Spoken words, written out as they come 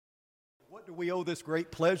What do we owe this great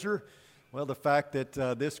pleasure? Well, the fact that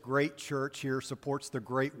this great church here supports the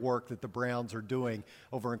great work that the Browns are doing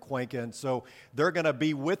over in Cuenca. And so they're going to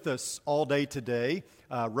be with us all day today.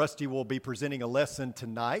 Rusty will be presenting a lesson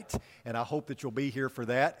tonight, and I hope that you'll be here for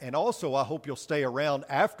that. And also, I hope you'll stay around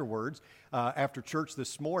afterwards. After church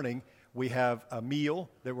this morning, we have a meal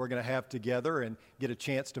that we're going to have together and get a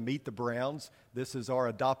chance to meet the Browns. This is our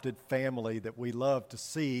adopted family that we love to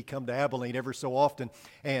see come to Abilene every so often.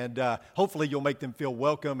 And hopefully you'll make them feel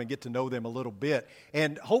welcome and get to know them a little bit.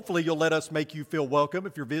 And hopefully you'll let us make you feel welcome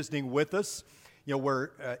if you're visiting with us. You know, we're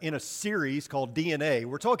in a series called DNA.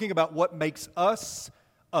 We're talking about what makes us,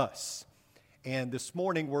 us. And this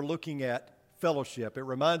morning we're looking at fellowship. It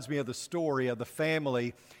reminds me of the story of the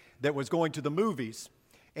family that was going to the movies.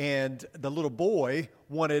 And the little boy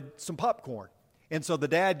wanted some popcorn. And so the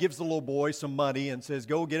dad gives the little boy some money and says,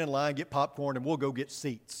 go get in line, get popcorn, and we'll go get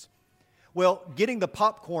seats. Well, getting the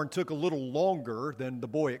popcorn took a little longer than the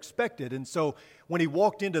boy expected. And so when he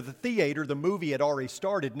walked into the theater, the movie had already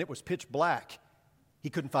started and it was pitch black. He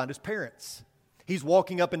couldn't find his parents. He's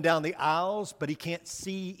walking up and down the aisles, but he can't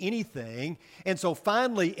see anything. And so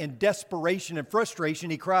finally, in desperation and frustration,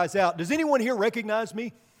 he cries out, does anyone here recognize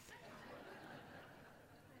me?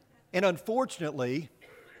 And unfortunately,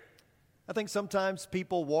 I think sometimes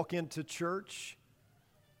people walk into church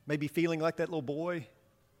maybe feeling like that little boy,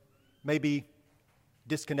 maybe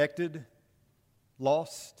disconnected,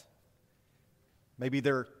 lost. Maybe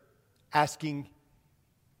they're asking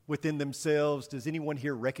within themselves, does anyone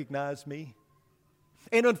here recognize me?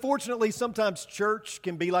 And unfortunately, sometimes church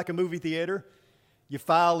can be like a movie theater. You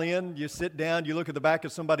file in, you sit down, you look at the back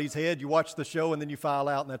of somebody's head, you watch the show, and then you file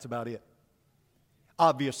out, and that's about it.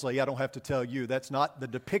 Obviously, I don't have to tell you, that's not the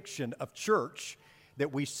depiction of church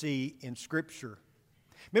that we see in Scripture.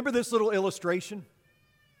 Remember this little illustration?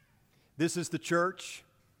 This is the church.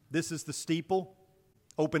 This is the steeple.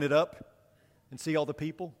 Open it up and see all the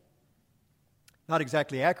people. Not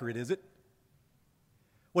exactly accurate, is it?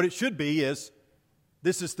 What it should be is,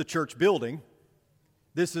 this is the church building.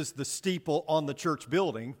 This is the steeple on the church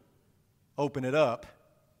building. Open it up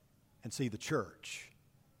and see the church.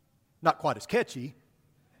 Not quite as catchy,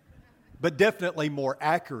 but definitely more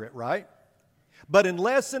accurate, right? But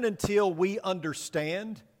unless and until we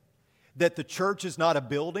understand that the church is not a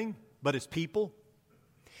building, but is people,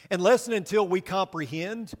 unless and until we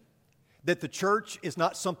comprehend that the church is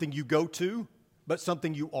not something you go to, but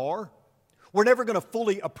something you are, we're never going to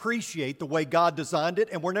fully appreciate the way God designed it,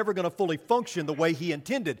 and we're never going to fully function the way He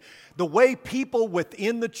intended. The way people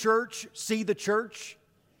within the church see the church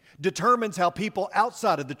determines how people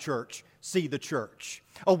outside of the church see the church.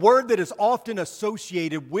 A word that is often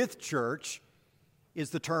associated with church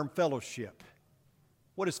is the term fellowship.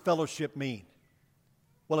 What does fellowship mean?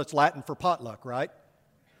 Well, it's Latin for potluck, right?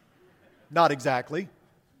 Not exactly,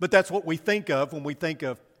 but that's what we think of when we think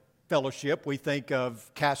of fellowship. We think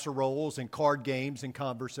of casseroles and card games and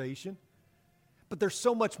conversation. But there's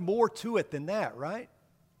so much more to it than that, right?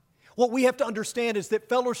 What we have to understand is that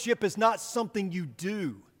fellowship is not something you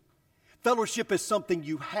do. Fellowship is something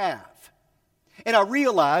you have. And I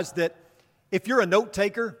realize that if you're a note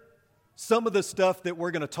taker, some of the stuff that we're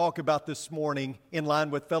going to talk about this morning in line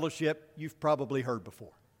with fellowship, you've probably heard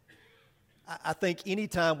before. I think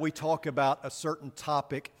anytime we talk about a certain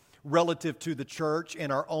topic relative to the church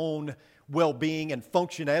and our own well-being and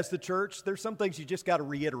function as the church, there's some things you just got to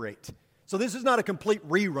reiterate. So this is not a complete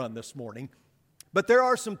rerun this morning. But there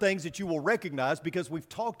are some things that you will recognize because we've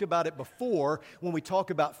talked about it before when we talk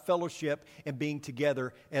about fellowship and being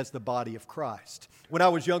together as the body of Christ. When I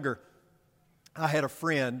was younger, I had a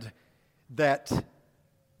friend that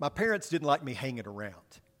my parents didn't like me hanging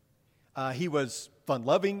around. He was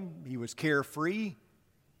fun-loving, he was carefree,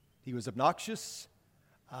 he was obnoxious,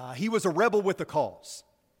 he was a rebel with a cause.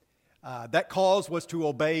 That cause was to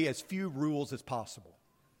obey as few rules as possible.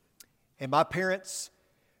 And my parents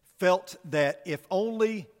felt that if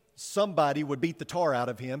only somebody would beat the tar out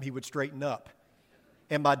of him, he would straighten up.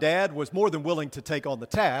 And my dad was more than willing to take on the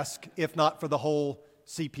task, if not for the whole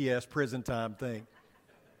CPS prison time thing.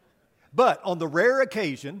 But on the rare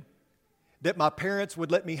occasion that my parents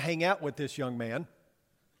would let me hang out with this young man,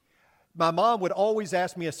 my mom would always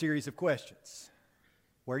ask me a series of questions.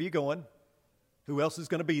 Where are you going? Who else is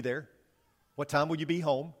going to be there? What time will you be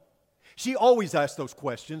home? She always asked those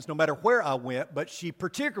questions no matter where I went, but she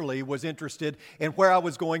particularly was interested in where I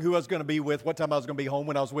was going, who I was going to be with, what time I was going to be home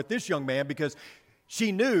when I was with this young man, because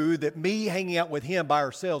she knew that me hanging out with him by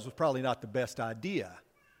ourselves was probably not the best idea.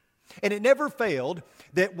 And it never failed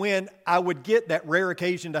that when I would get that rare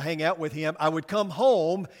occasion to hang out with him, I would come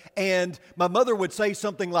home and my mother would say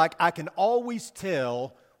something like, I can always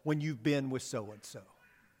tell when you've been with so-and-so.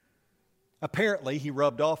 Apparently, he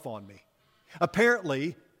rubbed off on me.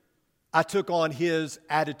 Apparently, I took on his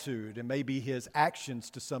attitude and maybe his actions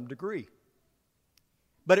to some degree.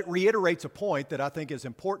 But it reiterates a point that I think is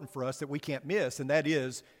important for us that we can't miss, and that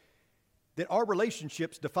is that our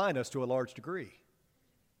relationships define us to a large degree.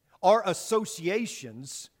 Our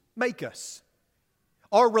associations make us.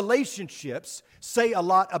 Our relationships say a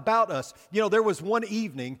lot about us. You know, there was one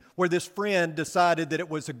evening where this friend decided that it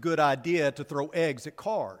was a good idea to throw eggs at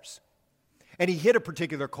cars. And he hit a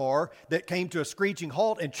particular car that came to a screeching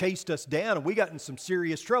halt and chased us down, and we got in some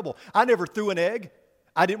serious trouble. I never threw an egg.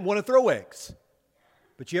 I didn't want to throw eggs.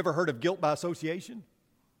 But you ever heard of guilt by association?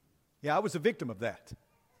 Yeah, I was a victim of that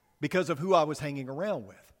because of who I was hanging around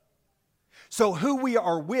with. So who we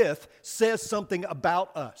are with says something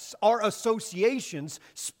about us. Our associations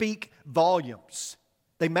speak volumes.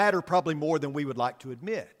 They matter probably more than we would like to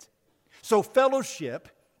admit. So fellowship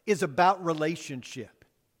is about relationship.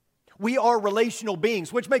 We are relational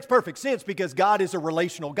beings, which makes perfect sense because God is a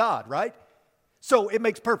relational God, right? So it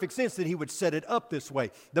makes perfect sense that He would set it up this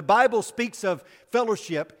way. The Bible speaks of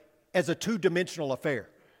fellowship as a two-dimensional affair.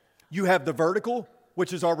 You have the vertical,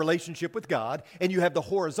 which is our relationship with God, and you have the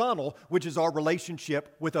horizontal, which is our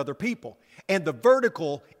relationship with other people. And the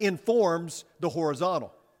vertical informs the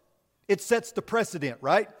horizontal. It sets the precedent,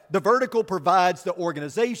 right? The vertical provides the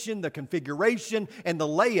organization, the configuration, and the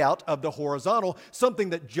layout of the horizontal, something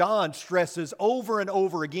that John stresses over and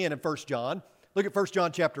over again in 1 John. Look at 1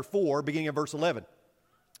 John chapter 4, beginning in verse 11.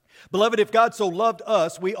 Beloved, if God so loved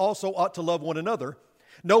us, we also ought to love one another.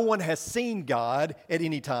 No one has seen God at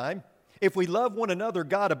any time. If we love one another,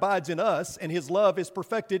 God abides in us, and His love is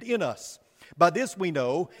perfected in us. By this we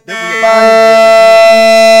know that we abide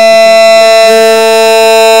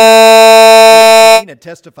in Him, and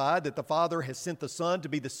testify that the Father has sent the Son to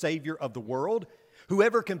be the Savior of the world.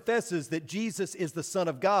 Whoever confesses that Jesus is the Son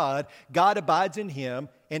of God, God abides in him,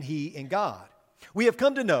 and he in God. We have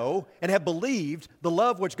come to know and have believed the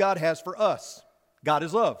love which God has for us. God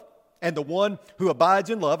is love, and the one who abides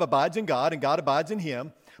in love abides in God, and God abides in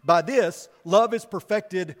him. By this, love is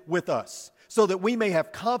perfected with us, so that we may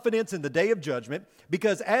have confidence in the day of judgment,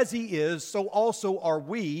 because as He is, so also are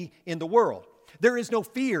we in the world. There is no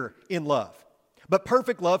fear in love, but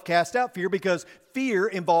perfect love casts out fear, because fear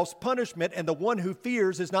involves punishment, and the one who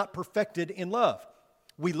fears is not perfected in love.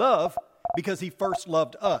 We love because He first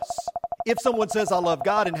loved us. If someone says, I love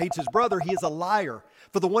God, and hates his brother, he is a liar.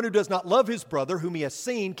 For the one who does not love his brother whom he has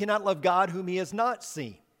seen cannot love God whom he has not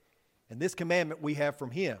seen. And this commandment we have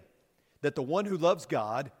from Him, that the one who loves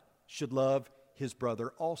God should love his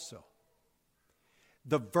brother also.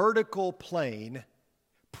 The vertical plane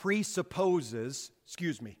presupposes,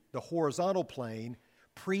 the horizontal plane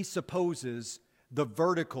presupposes the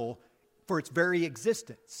vertical for its very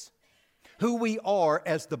existence. Who we are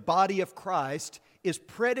as the body of Christ is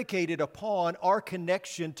predicated upon our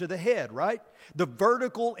connection to the head, right? The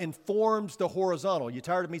vertical informs the horizontal. You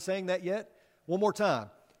tired of me saying that yet? One more time.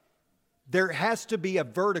 There has to be a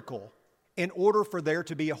vertical in order for there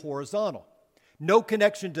to be a horizontal. No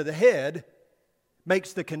connection to the head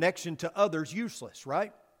makes the connection to others useless,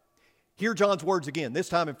 right? Hear John's words again, this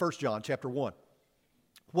time in 1 John chapter 1.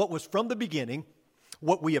 What was from the beginning,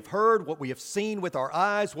 what we have heard, what we have seen with our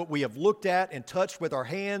eyes, what we have looked at and touched with our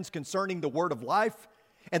hands concerning the word of life,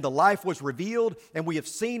 and the life was revealed, and we have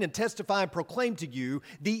seen and testified and proclaimed to you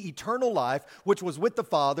the eternal life which was with the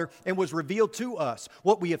Father and was revealed to us.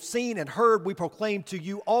 What we have seen and heard we proclaim to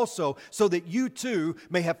you also, so that you too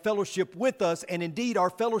may have fellowship with us. And indeed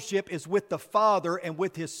our fellowship is with the Father and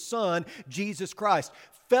with His Son, Jesus Christ.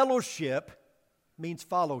 Fellowship means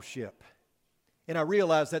fellowship. And I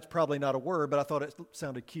realize that's probably not a word, but I thought it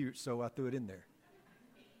sounded cute, so I threw it in there.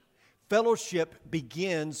 Fellowship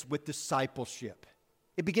begins with discipleship.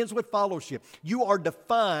 It begins with fellowship. You are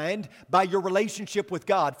defined by your relationship with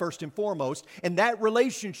God, first and foremost, and that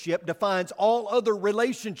relationship defines all other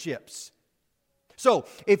relationships. So,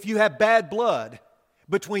 if you have bad blood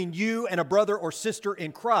between you and a brother or sister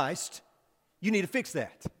in Christ, you need to fix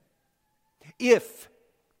that. If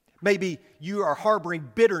maybe you are harboring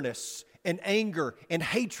bitterness and anger and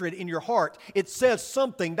hatred in your heart, it says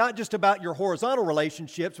something not just about your horizontal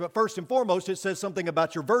relationships, but first and foremost, it says something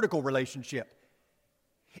about your vertical relationship.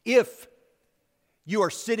 If you are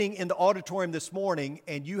sitting in the auditorium this morning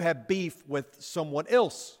and you have beef with someone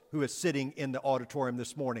else who is sitting in the auditorium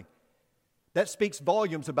this morning, that speaks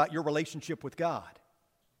volumes about your relationship with God.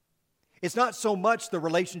 It's not so much the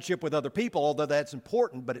relationship with other people, although that's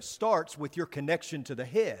important, but it starts with your connection to the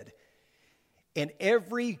head. And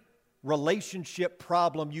every relationship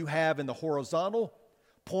problem you have in the horizontal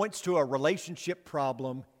points to a relationship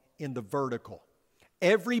problem in the vertical.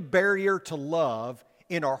 Every barrier to love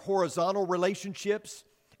in our horizontal relationships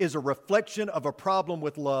is a reflection of a problem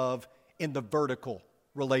with love in the vertical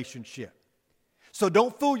relationship. So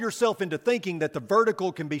don't fool yourself into thinking that the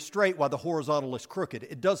vertical can be straight while the horizontal is crooked.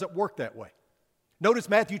 It doesn't work that way. Notice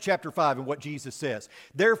Matthew chapter 5 and what Jesus says.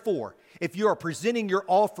 Therefore, if you are presenting your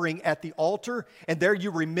offering at the altar and there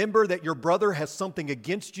you remember that your brother has something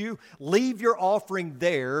against you, leave your offering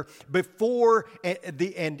there before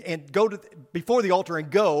before the altar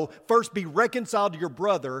and go. First be reconciled to your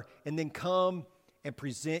brother and then come and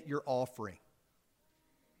present your offering.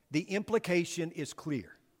 The implication is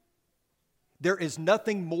clear. There is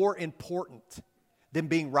nothing more important than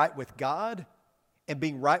being right with God and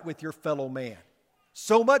being right with your fellow man.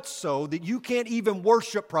 So much so that you can't even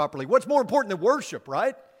worship properly. What's more important than worship,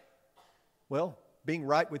 right? Well, being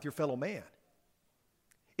right with your fellow man.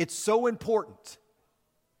 It's so important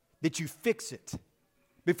that you fix it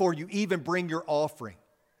before you even bring your offering.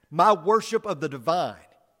 My worship of the divine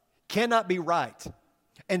cannot be right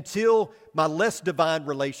until my less divine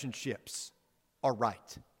relationships are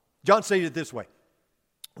right. John stated it this way: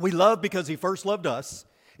 we love because he first loved us.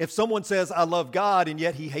 If someone says, I love God, and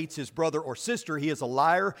yet he hates his brother or sister, he is a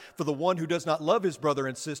liar. For the one who does not love his brother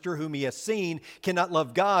and sister whom he has seen cannot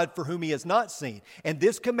love God for whom he has not seen. And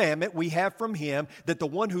this commandment we have from him, that the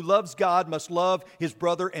one who loves God must love his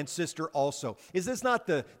brother and sister also. Is this not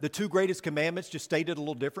the two greatest commandments, just stated a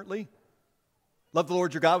little differently? Love the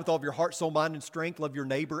Lord your God with all of your heart, soul, mind, and strength. Love your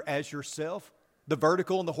neighbor as yourself. The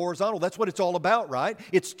vertical and the horizontal, that's what it's all about, right?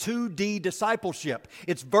 It's 2D discipleship.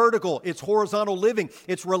 It's vertical, it's horizontal living,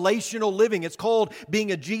 it's relational living. It's called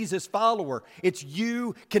being a Jesus follower. It's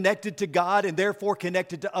you connected to God and therefore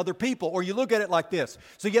connected to other people. Or you look at it like this.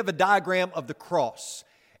 So you have a diagram of the cross.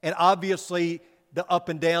 And obviously, the up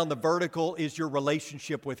and down, the vertical is your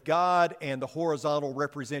relationship with God, and the horizontal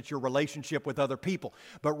represents your relationship with other people.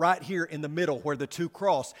 But right here in the middle where the two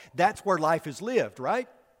cross, that's where life is lived, right?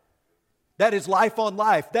 That is life on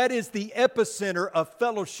life. That is the epicenter of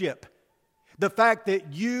fellowship. The fact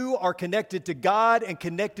that you are connected to God and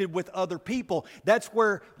connected with other people, that's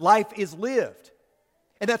where life is lived.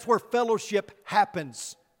 And that's where fellowship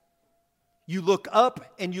happens. You look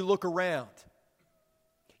up and you look around.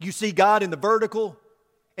 You see God in the vertical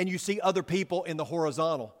and you see other people in the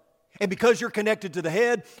horizontal. And because you're connected to the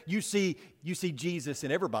head, you see Jesus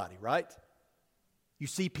in everybody, right? You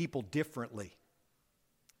see people differently.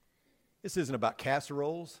 This isn't about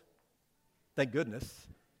casseroles. Thank goodness,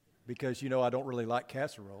 because I don't really like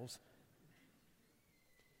casseroles.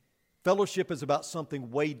 Fellowship is about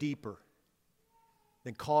something way deeper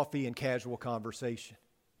than coffee and casual conversation.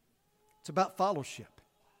 It's about fellowship.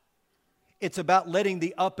 It's about letting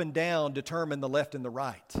the up and down determine the left and the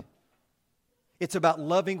right. It's about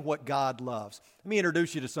loving what God loves. Let me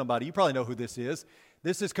introduce you to somebody. You probably know who this is.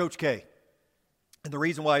 This is Coach K. And the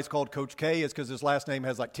reason why he's called Coach K is because his last name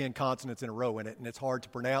has like 10 consonants in a row in it, and it's hard to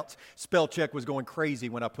pronounce. Spell check was going crazy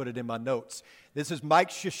when I put it in my notes. This is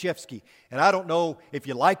Mike Krzyzewski, and I don't know if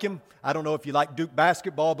you like him. I don't know if you like Duke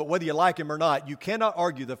basketball, but whether you like him or not, you cannot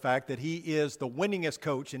argue the fact that he is the winningest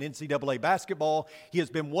coach in NCAA basketball. He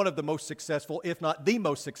has been one of the most successful, if not the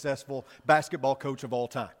most successful, basketball coach of all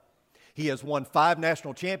time. He has won 5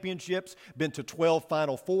 national championships, been to 12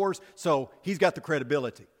 Final Fours, so he's got the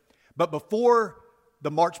credibility. But before the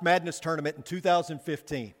March Madness tournament in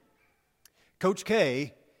 2015, Coach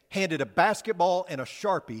K handed a basketball and a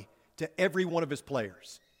Sharpie to every one of his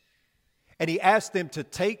players. And he asked them to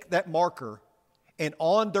take that marker and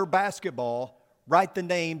on their basketball write the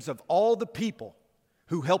names of all the people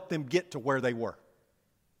who helped them get to where they were.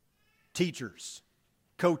 Teachers,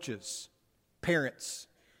 coaches, parents,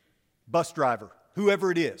 bus driver, whoever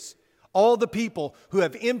it is. All the people who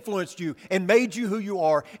have influenced you and made you who you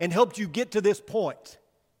are and helped you get to this point.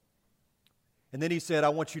 And then he said, I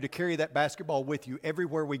want you to carry that basketball with you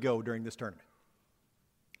everywhere we go during this tournament.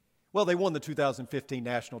 Well, they won the 2015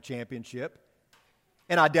 national championship.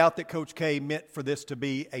 And I doubt that Coach K meant for this to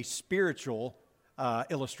be a spiritual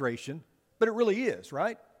illustration, but it really is,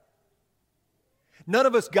 right? None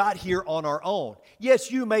of us got here on our own.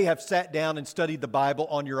 Yes, you may have sat down and studied the Bible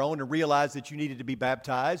on your own and realized that you needed to be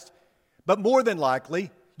baptized. But more than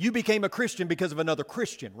likely, you became a Christian because of another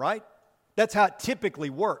Christian, right? That's how it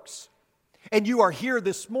typically works. And you are here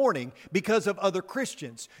this morning because of other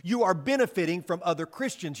Christians. You are benefiting from other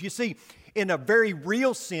Christians. You see, in a very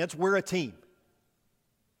real sense, we're a team.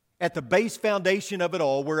 At the base foundation of it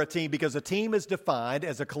all, we're a team because a team is defined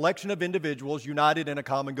as a collection of individuals united in a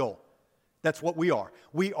common goal. That's what we are.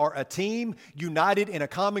 We are a team united in a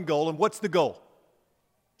common goal. And what's the goal?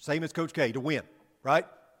 Same as Coach K, to win, right?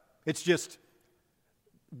 It's just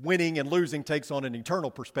winning and losing takes on an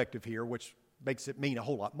eternal perspective here, which makes it mean a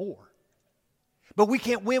whole lot more. But we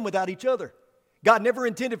can't win without each other. God never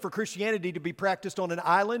intended for Christianity to be practiced on an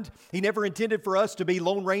island. He never intended for us to be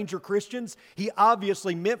Lone Ranger Christians. He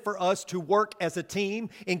obviously meant for us to work as a team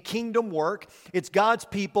in kingdom work. It's God's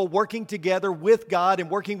people working together with God and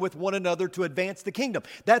working with one another to advance the kingdom.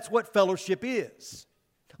 That's what fellowship is.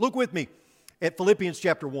 Look with me at Philippians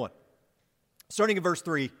chapter 1. Starting in verse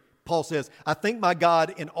 3, Paul says, I thank my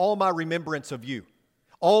God in all my remembrance of you,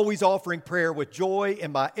 always offering prayer with joy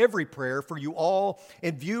in my every prayer for you all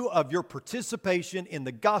in view of your participation in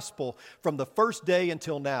the gospel from the first day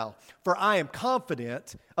until now. For I am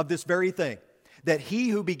confident of this very thing, that he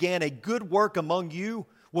who began a good work among you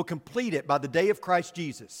will complete it by the day of Christ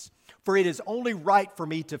Jesus. For it is only right for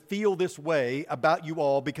me to feel this way about you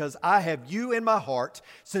all because I have you in my heart,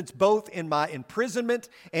 since both in my imprisonment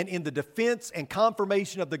and in the defense and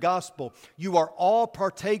confirmation of the gospel, you are all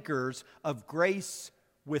partakers of grace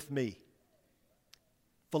with me.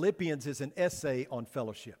 Philippians is an essay on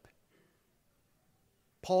fellowship.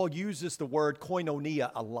 Paul uses the word koinonia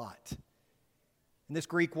a lot. And this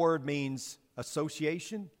Greek word means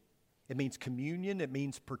association, it means communion, it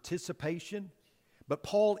means participation. But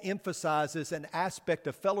Paul emphasizes an aspect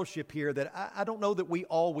of fellowship here that I don't know that we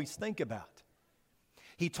always think about.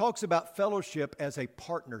 He talks about fellowship as a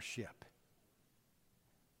partnership.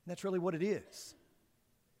 And that's really what it is.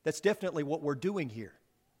 That's definitely what we're doing here.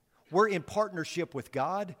 We're in partnership with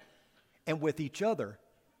God and with each other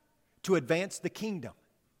to advance the kingdom.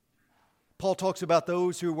 Paul talks about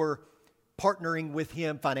those who were partnering with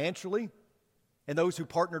him financially and those who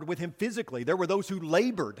partnered with him physically. There were those who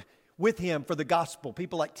labored with him for the gospel,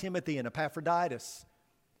 people like Timothy and Epaphroditus.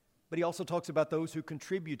 But he also talks about those who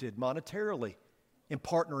contributed monetarily in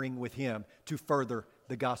partnering with him to further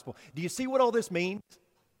the gospel. Do you see what all this means?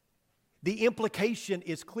 The implication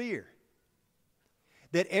is clear.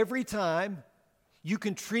 That every time you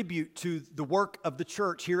contribute to the work of the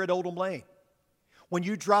church here at Oldham Lane, when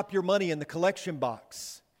you drop your money in the collection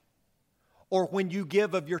box, or when you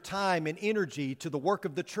give of your time and energy to the work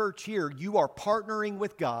of the church here, you are partnering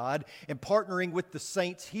with God and partnering with the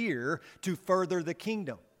saints here to further the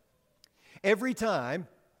kingdom. Every time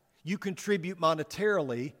you contribute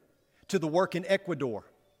monetarily to the work in Ecuador,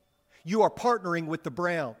 you are partnering with the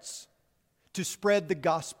Browns to spread the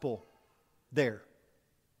gospel there.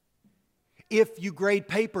 If you grade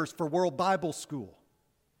papers for World Bible School,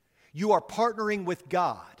 you are partnering with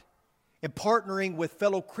God and partnering with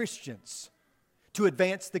fellow Christians to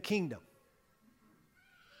advance the kingdom.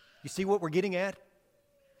 You see what we're getting at?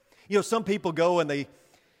 You know, some people go and they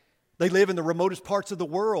live in the remotest parts of the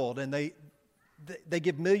world and they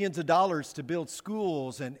give millions of dollars to build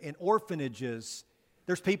schools and orphanages.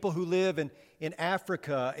 There's people who live in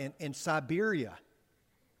Africa and in Siberia,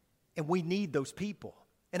 and we need those people.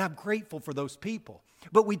 And I'm grateful for those people.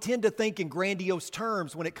 But we tend to think in grandiose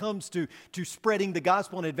terms when it comes to spreading the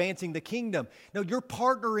gospel and advancing the kingdom. No, you're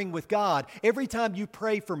partnering with God. Every time you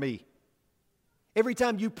pray for me, every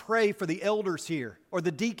time you pray for the elders here or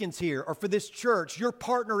the deacons here or for this church, you're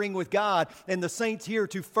partnering with God and the saints here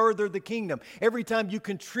to further the kingdom. Every time you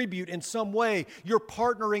contribute in some way, you're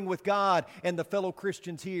partnering with God and the fellow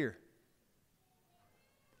Christians here.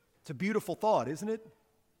 It's a beautiful thought, isn't it?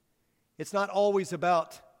 It's not always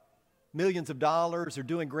about millions of dollars or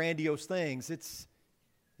doing grandiose things. It's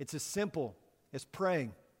as simple as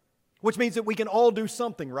praying, which means that we can all do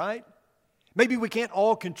something, right? Maybe we can't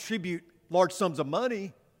all contribute large sums of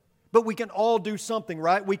money, but we can all do something,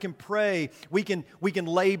 right? We can pray, we can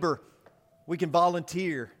labor, we can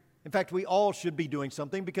volunteer. In fact, we all should be doing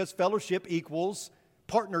something because fellowship equals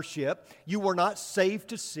partnership. You were not saved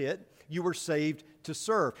to sit, you were saved to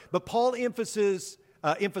serve. But Paul emphasizes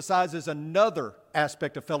another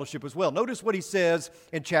aspect of fellowship as well. Notice what he says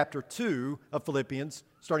in chapter 2 of Philippians,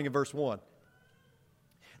 starting in verse 1.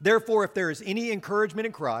 Therefore, if there is any encouragement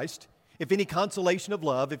in Christ, if any consolation of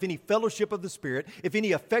love, if any fellowship of the Spirit, if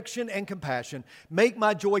any affection and compassion, make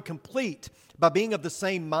my joy complete by being of the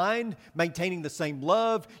same mind, maintaining the same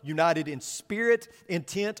love, united in spirit,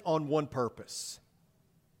 intent on one purpose.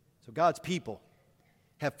 So God's people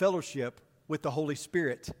have fellowship with the Holy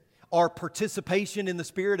Spirit. Our participation in the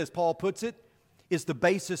Spirit, as Paul puts it, is the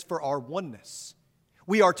basis for our oneness.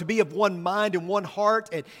 We are to be of one mind and one heart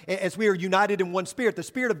as we are united in one spirit. The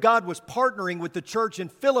Spirit of God was partnering with the church in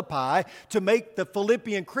Philippi to make the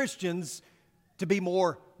Philippian Christians to be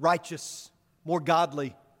more righteous, more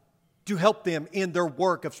godly, to help them in their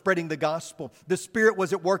work of spreading the gospel. The Spirit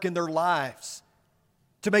was at work in their lives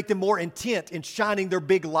to make them more intent in shining their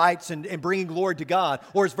big lights and bringing glory to God.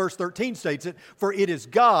 Or as verse 13 states it, for it is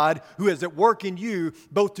God who is at work in you,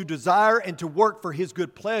 both to desire and to work for His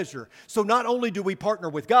good pleasure. So not only do we partner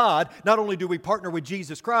with God, not only do we partner with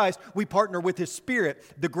Jesus Christ, we partner with His Spirit.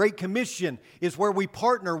 The Great Commission is where we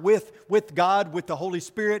partner with God, with the Holy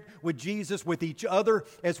Spirit, with Jesus, with each other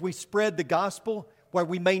as we spread the gospel, where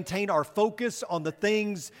we maintain our focus on the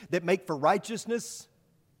things that make for righteousness.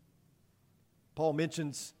 Paul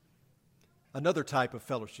mentions another type of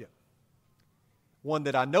fellowship, one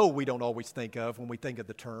that I know we don't always think of when we think of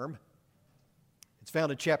the term. It's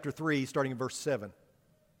found in chapter 3, starting in verse 7.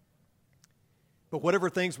 But whatever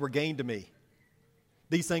things were gained to me,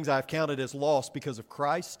 these things I have counted as loss because of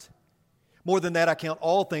Christ. More than that, I count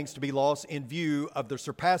all things to be loss in view of the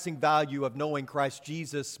surpassing value of knowing Christ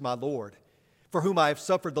Jesus my Lord, for whom I have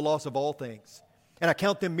suffered the loss of all things. And I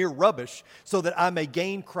count them mere rubbish, so that I may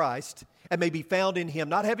gain Christ and may be found in Him,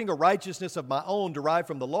 not having a righteousness of my own derived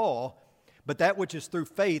from the law, but that which is through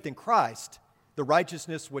faith in Christ, the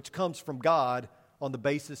righteousness which comes from God on the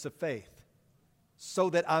basis of faith, so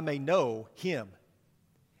that I may know Him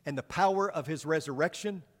and the power of His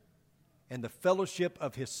resurrection and the fellowship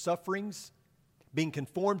of His sufferings, being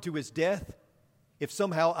conformed to His death, if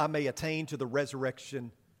somehow I may attain to the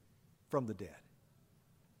resurrection from the dead.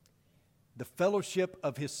 The fellowship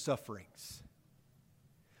of His sufferings.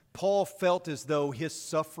 Paul felt as though his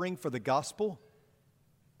suffering for the gospel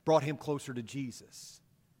brought him closer to Jesus.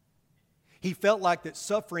 He felt like that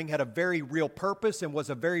suffering had a very real purpose and was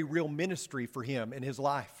a very real ministry for him in his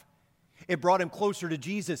life. It brought him closer to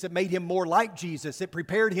Jesus. It made him more like Jesus. It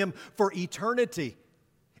prepared him for eternity.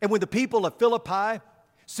 And when the people of Philippi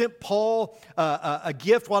sent Paul a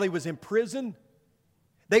gift while he was in prison,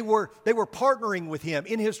 they were partnering with him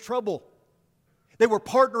in his trouble. They were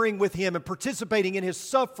partnering with him and participating in his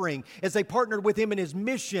suffering as they partnered with him in his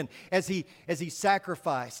mission as he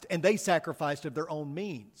sacrificed, and they sacrificed of their own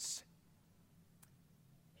means.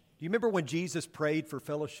 Do you remember when Jesus prayed for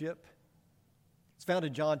fellowship? It's found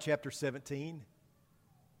in John chapter 17.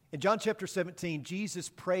 In John chapter 17, Jesus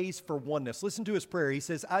prays for oneness. Listen to his prayer. He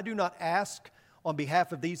says, I do not ask on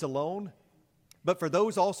behalf of these alone, but for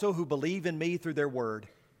those also who believe in me through their word,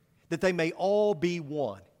 that they may all be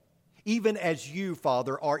one. Even as you,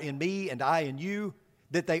 Father, are in me and I in you,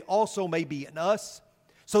 that they also may be in us,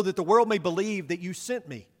 so that the world may believe that you sent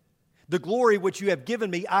me. The glory which you have given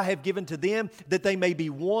me, I have given to them, that they may be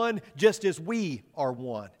one, just as we are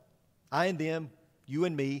one. I and them, you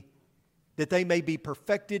and me, that they may be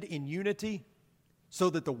perfected in unity, so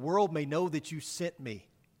that the world may know that you sent me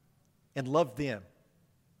and loved them,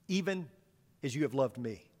 even as you have loved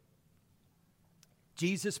me.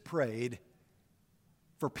 Jesus prayed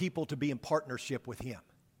for people to be in partnership with Him.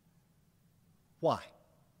 Why?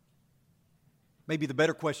 Maybe the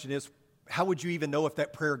better question is, how would you even know if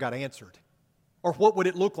that prayer got answered? Or what would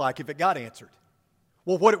it look like if it got answered?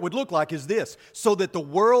 Well, what it would look like is this: so that the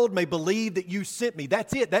world may believe that you sent me.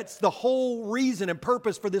 That's it. That's the whole reason and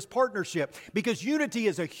purpose for this partnership. Because unity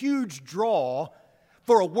is a huge draw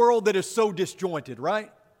for a world that is so disjointed,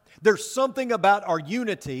 right? There's something about our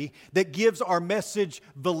unity that gives our message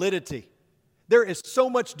validity. There is so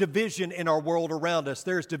much division in our world around us.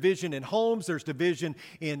 There's division in homes. There's division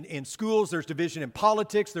in schools. There's division in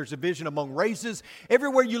politics. There's division among races.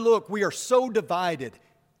 Everywhere you look, we are so divided.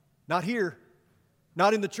 Not here.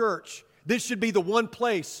 Not in the church. This should be the one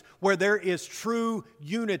place where there is true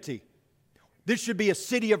unity. This should be a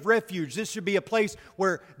city of refuge. This should be a place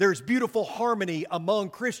where there's beautiful harmony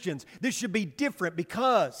among Christians. This should be different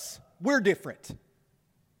because we're different.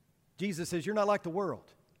 Jesus says, you're not like the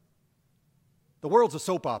world. The world's a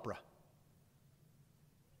soap opera.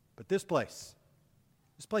 But this place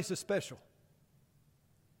is special.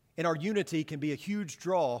 And our unity can be a huge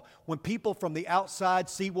draw. When people from the outside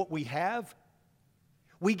see what we have,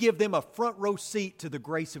 we give them a front row seat to the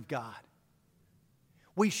grace of God.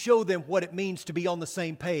 We show them what it means to be on the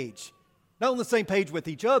same page. Not on the same page with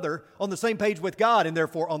each other, on the same page with God, and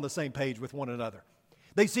therefore on the same page with one another.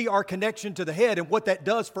 They see our connection to the head and what that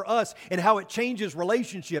does for us and how it changes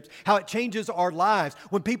relationships, how it changes our lives.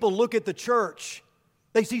 When people look at the church,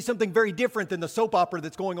 they see something very different than the soap opera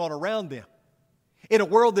that's going on around them. In a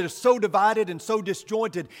world that is so divided and so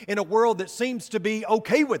disjointed, in a world that seems to be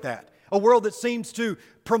okay with that, a world that seems to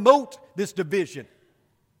promote this division,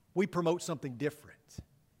 we promote something different.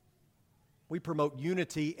 We promote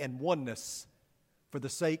unity and oneness for the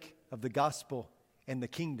sake of the gospel and the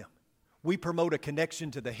kingdom. We promote a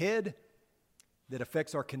connection to the head that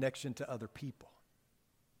affects our connection to other people.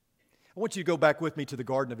 I want you to go back with me to the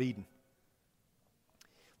Garden of Eden.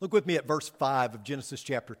 Look with me at verse 5 of Genesis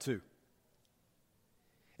chapter 2.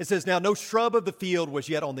 It says, "Now no shrub of the field was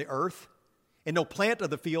yet on the earth, and no plant of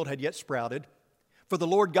the field had yet sprouted, for the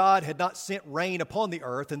Lord God had not sent rain upon the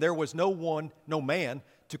earth, and there was no man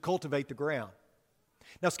to cultivate the ground."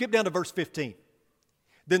 Now skip down to verse 15.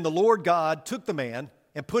 "Then the Lord God took the man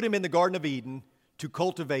and put him in the Garden of Eden to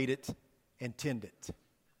cultivate it and tend it."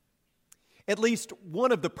 At least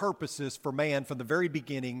one of the purposes for man from the very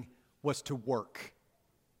beginning was to work,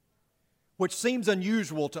 which seems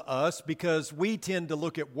unusual to us because we tend to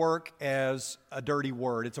look at work as a dirty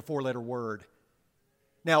word. It's a 4-letter word.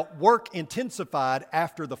 Now, work intensified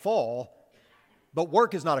after the fall, but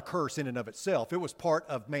work is not a curse in and of itself. It was part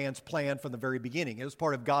of man's plan from the very beginning. It was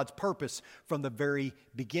part of God's purpose from the very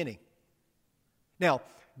beginning. Now,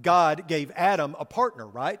 God gave Adam a partner,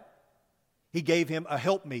 right? He gave him a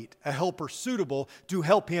helpmeet, a helper suitable to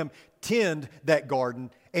help him tend that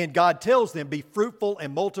garden. And God tells them, "Be fruitful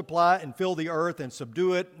and multiply and fill the earth and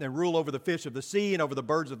subdue it and rule over the fish of the sea and over the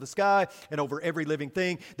birds of the sky and over every living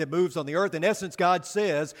thing that moves on the earth." In essence, God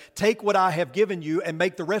says, take what I have given you and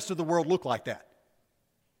make the rest of the world look like that.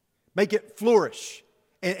 Make it flourish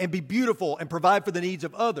and be beautiful and provide for the needs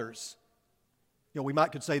of others. We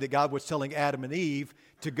could say that God was telling Adam and Eve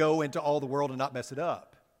to go into all the world and not mess it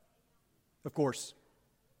up. Of course,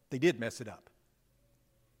 they did mess it up.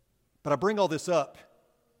 But I bring all this up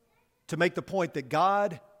to make the point that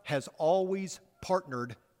God has always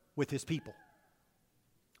partnered with His people.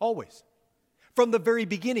 Always. From the very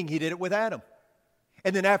beginning, He did it with Adam.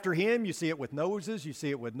 And then after him, you see it with Moses, you see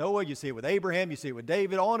it with Noah, you see it with Abraham, you see it with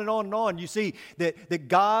David, on and on and on. You see that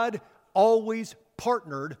God always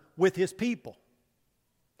partnered with His people.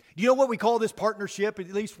 Do you know what we call this partnership, at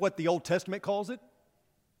least what the Old Testament calls it?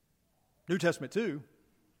 New Testament too.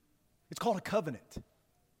 It's called a covenant.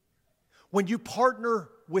 When you partner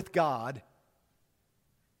with God,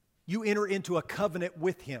 you enter into a covenant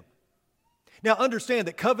with Him. Now understand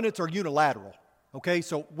that covenants are unilateral, okay?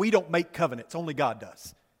 So we don't make covenants, only God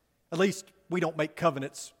does. At least we don't make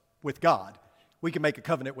covenants with God. We can make a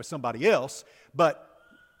covenant with somebody else, but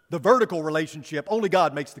the vertical relationship, only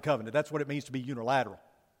God makes the covenant. That's what it means to be unilateral.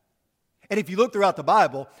 And if you look throughout the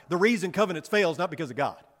Bible, the reason covenants fail is not because of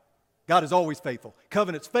God. God is always faithful.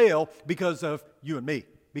 Covenants fail because of you and me,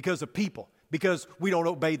 because of people, because we don't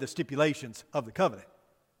obey the stipulations of the covenant.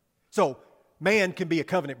 So man can be a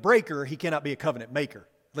covenant breaker, he cannot be a covenant maker,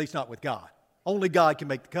 at least not with God. Only God can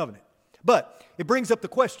make the covenant. But it brings up the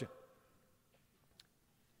question,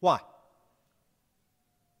 why?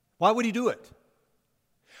 Why would He do it?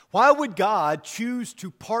 Why would God choose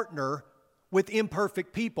to partner with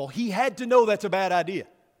imperfect people? He had to know that's a bad idea.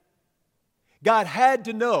 God had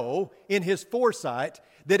to know in His foresight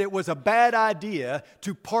that it was a bad idea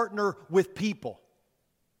to partner with people.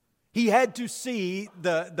 He had to see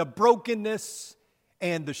the brokenness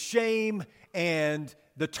and the shame and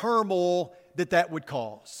the turmoil that would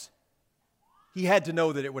cause. He had to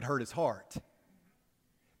know that it would hurt His heart.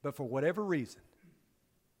 But for whatever reason,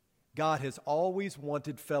 God has always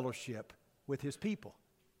wanted fellowship with His people.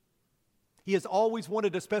 He has always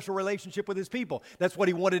wanted a special relationship with His people. That's what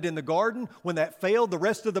He wanted in the garden. When that failed, the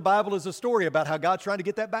rest of the Bible is a story about how God's trying to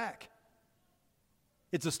get that back.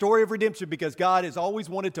 It's a story of redemption because God has always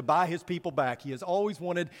wanted to buy His people back. He has always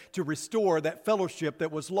wanted to restore that fellowship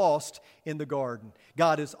that was lost in the garden.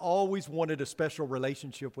 God has always wanted a special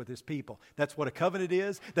relationship with His people. That's what a covenant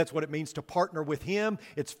is. That's what it means to partner with Him.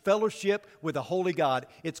 It's fellowship with a holy God.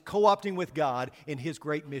 It's co-opting with God in His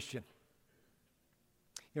great mission.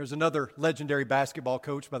 There's another legendary basketball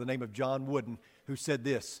coach by the name of John Wooden who said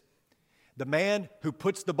this: "The man who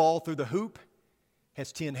puts the ball through the hoop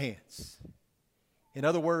has 10 hands." In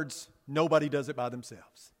other words, nobody does it by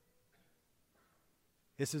themselves.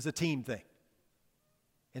 This is a team thing.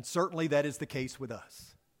 And certainly that is the case with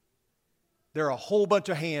us. There are a whole bunch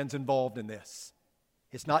of hands involved in this.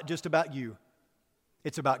 It's not just about you.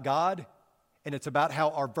 It's about God, and it's about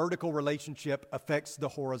how our vertical relationship affects the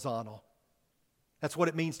horizontal. That's what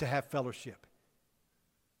it means to have fellowship.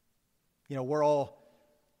 We're all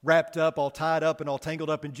wrapped up, all tied up, and all tangled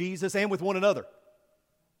up in Jesus and with one another.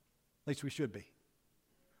 At least we should be.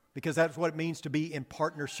 Because that's what it means to be in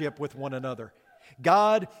partnership with one another.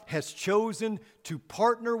 God has chosen to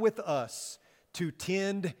partner with us to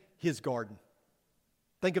tend His garden.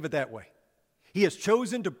 Think of it that way. He has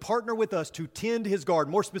chosen to partner with us to tend His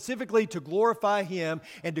garden, more specifically to glorify Him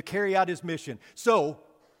and to carry out His mission. So,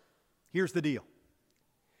 here's the deal.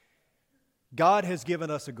 God has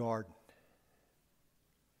given us a garden.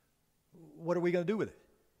 What are we going to do with it?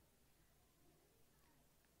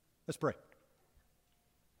 Let's pray.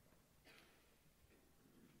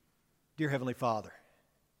 Dear Heavenly Father,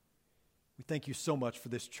 we thank You so much for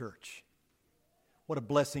this church. What a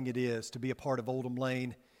blessing it is to be a part of Oldham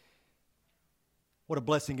Lane. What a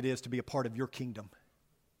blessing it is to be a part of your kingdom.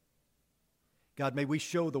 God, may we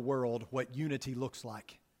show the world what unity looks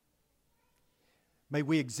like. May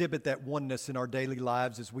we exhibit that oneness in our daily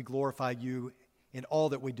lives as we glorify you in all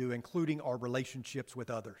that we do, including our relationships with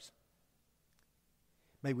others.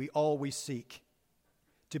 May we always seek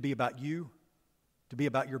to be about you, to be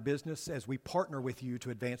about your business as we partner with you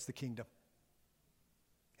to advance the kingdom.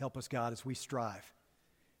 Help us, God, as we strive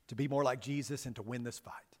to be more like Jesus and to win this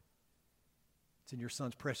fight. It's in your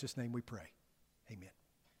Son's precious name we pray. Amen.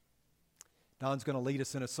 Don's going to lead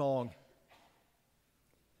us in a song.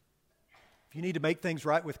 If you need to make things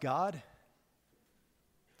right with God,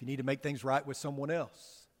 if you need to make things right with someone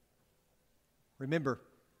else, remember,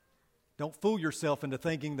 don't fool yourself into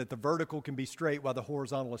thinking that the vertical can be straight while the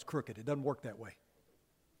horizontal is crooked. It doesn't work that way.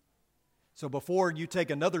 So before you take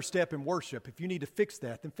another step in worship, if you need to fix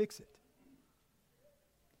that, then fix it.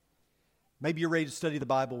 Maybe you're ready to study the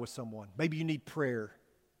Bible with someone. Maybe you need prayer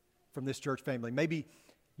from this church family. Maybe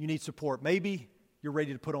you need support. Maybe you're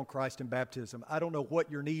ready to put on Christ in baptism. I don't know what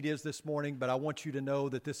your need is this morning, but I want you to know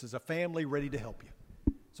that this is a family ready to help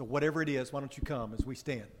you. So whatever it is, why don't you come as we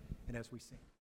stand and as we sing.